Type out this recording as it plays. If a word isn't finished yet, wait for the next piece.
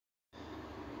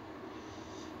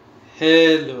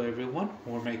Hello everyone,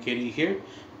 Warmac Kitty here.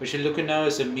 What you're looking now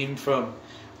is a meme from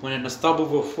when an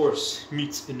unstoppable force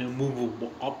meets an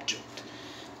immovable object.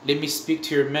 Let me speak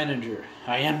to your manager.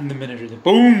 I am the manager. Then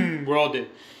boom, we're all dead.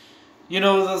 You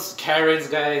know those Karens,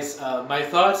 guys. My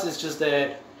thoughts is just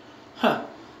that, I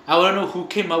want to know who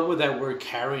came up with that word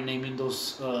Karen, naming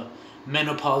those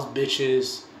menopause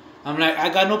bitches. I'm like, I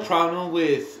got no problem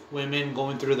with women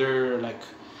going through their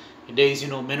days,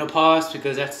 menopause,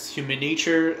 because that's human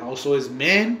nature. Also, as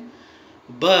men,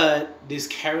 but these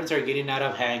Karens are getting out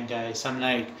of hand, guys. I'm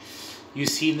like, you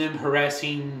see them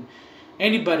harassing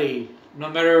anybody, no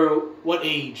matter what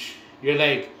age. You're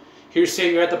like, here,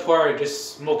 say you're at the park,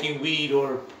 just smoking weed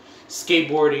or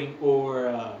skateboarding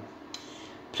or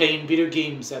playing video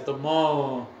games at the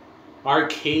mall,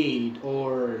 arcade,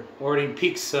 or ordering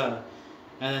pizza,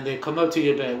 and then they come up to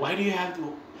you like, why do you have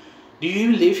to? Do you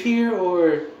even live here,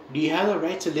 or do you have the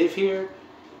right to live here,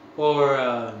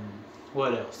 or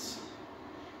what else?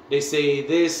 They say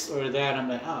this or that. I'm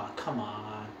like, oh, come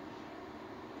on.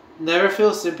 Never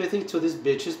feel sympathy to these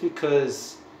bitches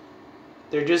because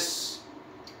they're just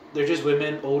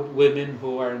women, old women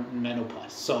who are in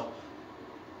menopause. So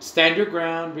stand your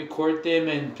ground, record them,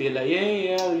 and be like,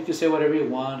 yeah, you can say whatever you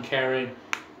want, Karen.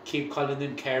 Keep calling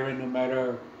them Karen, no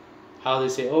matter how they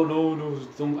say, oh no,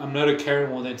 don't, I'm not a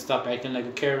Karen. Well, then stop acting like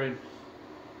a Karen.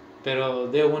 Pero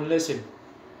they won't listen.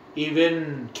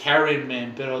 Even Karen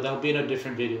men, pero that'll be in a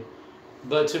different video.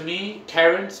 But to me,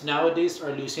 Karens nowadays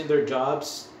are losing their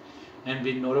jobs and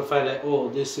being notified like, oh,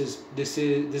 this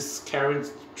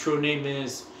Karen's true name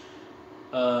is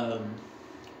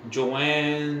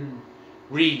Joanne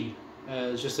Reed.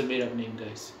 It's just a made up name,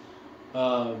 guys.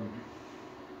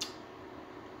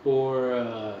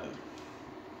 Or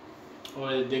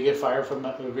they get fired from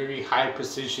a very high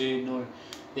position, or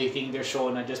they think they're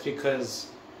showing that just because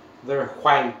they're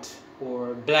white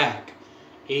or black,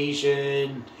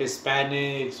 Asian,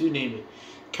 Hispanics, you name it.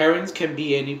 Karens can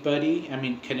be anybody. I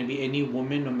mean, can it be any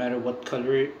woman, no matter what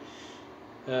color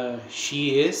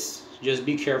she is. Just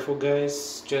be careful,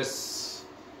 guys. Just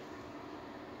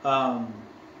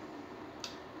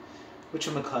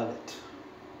whatchamacallit?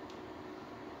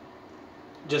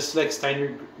 Just like stand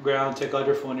your ground, take out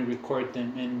your phone and record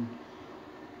them, and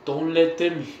don't let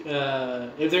them.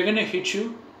 If they're gonna hit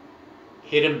you,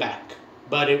 hit them back.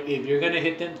 But if you're gonna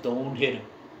hit them, don't hit them,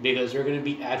 because they're gonna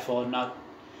be at fault, not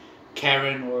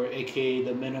Karen, or aka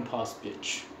the menopause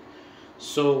bitch.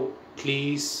 So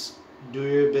please do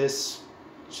your best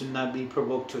to not be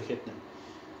provoked to hit them.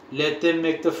 Let them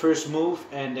make the first move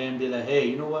and then be like, hey,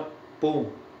 you know what?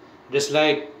 Boom. Just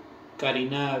like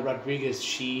Karina Rodriguez,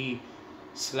 she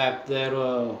slapped that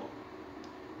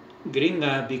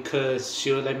gringa because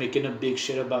she was like making a big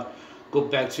shit about go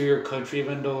back to your country,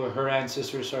 even though her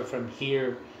ancestors are from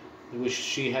here, which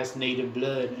she has native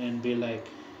blood, and be like,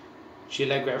 she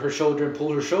like grabbed her shoulder and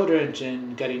pulled her shoulder,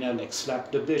 and Karina like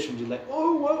slapped the bitch, and she's like,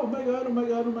 oh wow, oh my god, oh my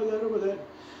god, oh my god, oh my god.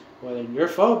 Well, then your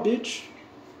fault, bitch.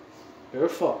 Your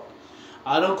fault.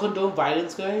 I don't condone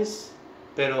violence, guys,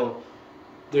 pero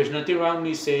there's nothing wrong with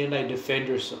me saying like defend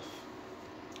yourself.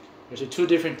 There's two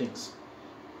different things.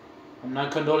 I'm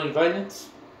not condoning violence,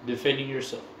 defending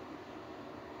yourself.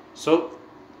 So,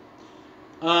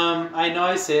 I know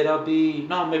I said maybe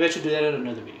I should do that in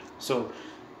another video. So,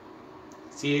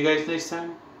 see you guys next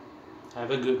time.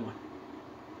 Have a good one.